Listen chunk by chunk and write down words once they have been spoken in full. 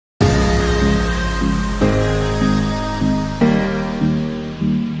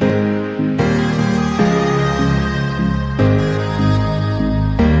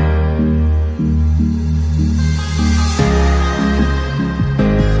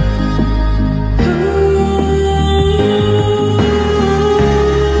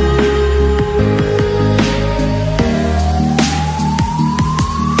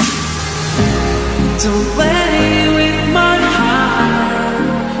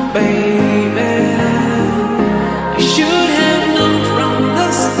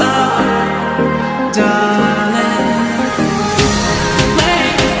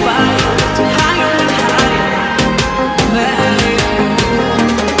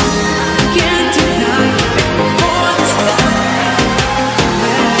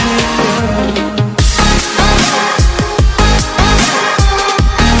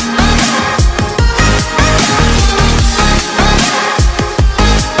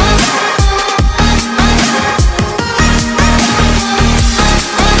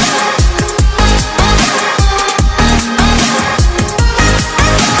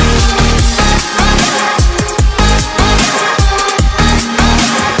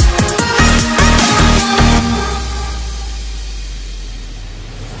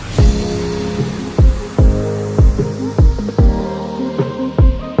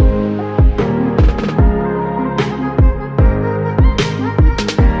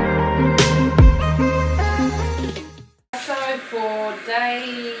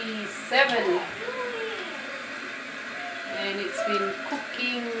just been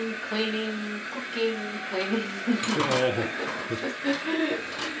cooking, cleaning.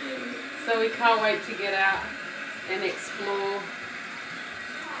 So we can't wait to get out and explore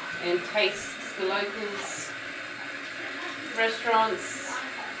and taste the locals, restaurants,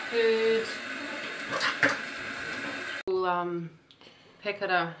 food.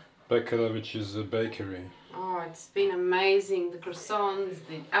 Pekara, which is a bakery. Oh, it's been amazing. The croissants,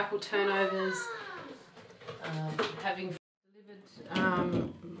 the apple turnovers, having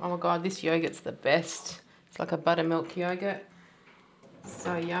delivered. Oh my god, this yogurt's the best. It's like a buttermilk yogurt.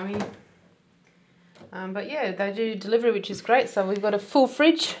 So yummy. But yeah, they do delivery, which is great. So we've got a full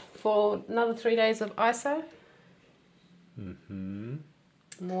fridge for another 3 days of ISO.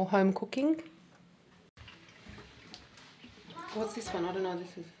 More home cooking. What's this one? I don't know.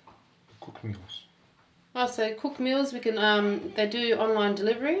 This is Cooked meals. Oh, so cooked meals. We can. They do online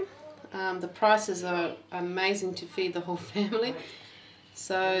delivery. The prices are amazing to feed the whole family.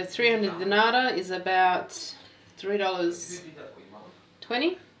 So 300 dinara is about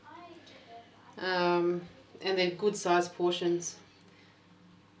 $3.20. And they're good sized portions.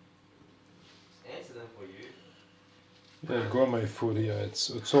 Yeah, gourmet food. Yeah,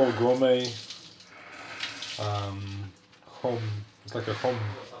 it's all gourmet. Home. It's like a home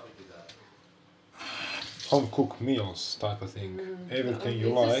cooked meals type of thing. Everything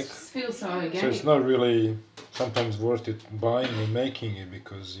you like. Feels so organic. So it's not really sometimes worth it buying or making it,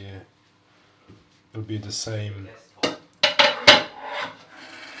 because it'll be the same.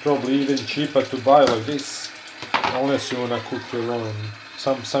 Probably even cheaper to buy like this, unless you wanna cook your own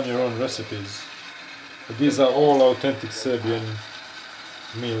some your own recipes. But these are all authentic Serbian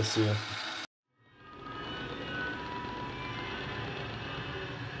meals here.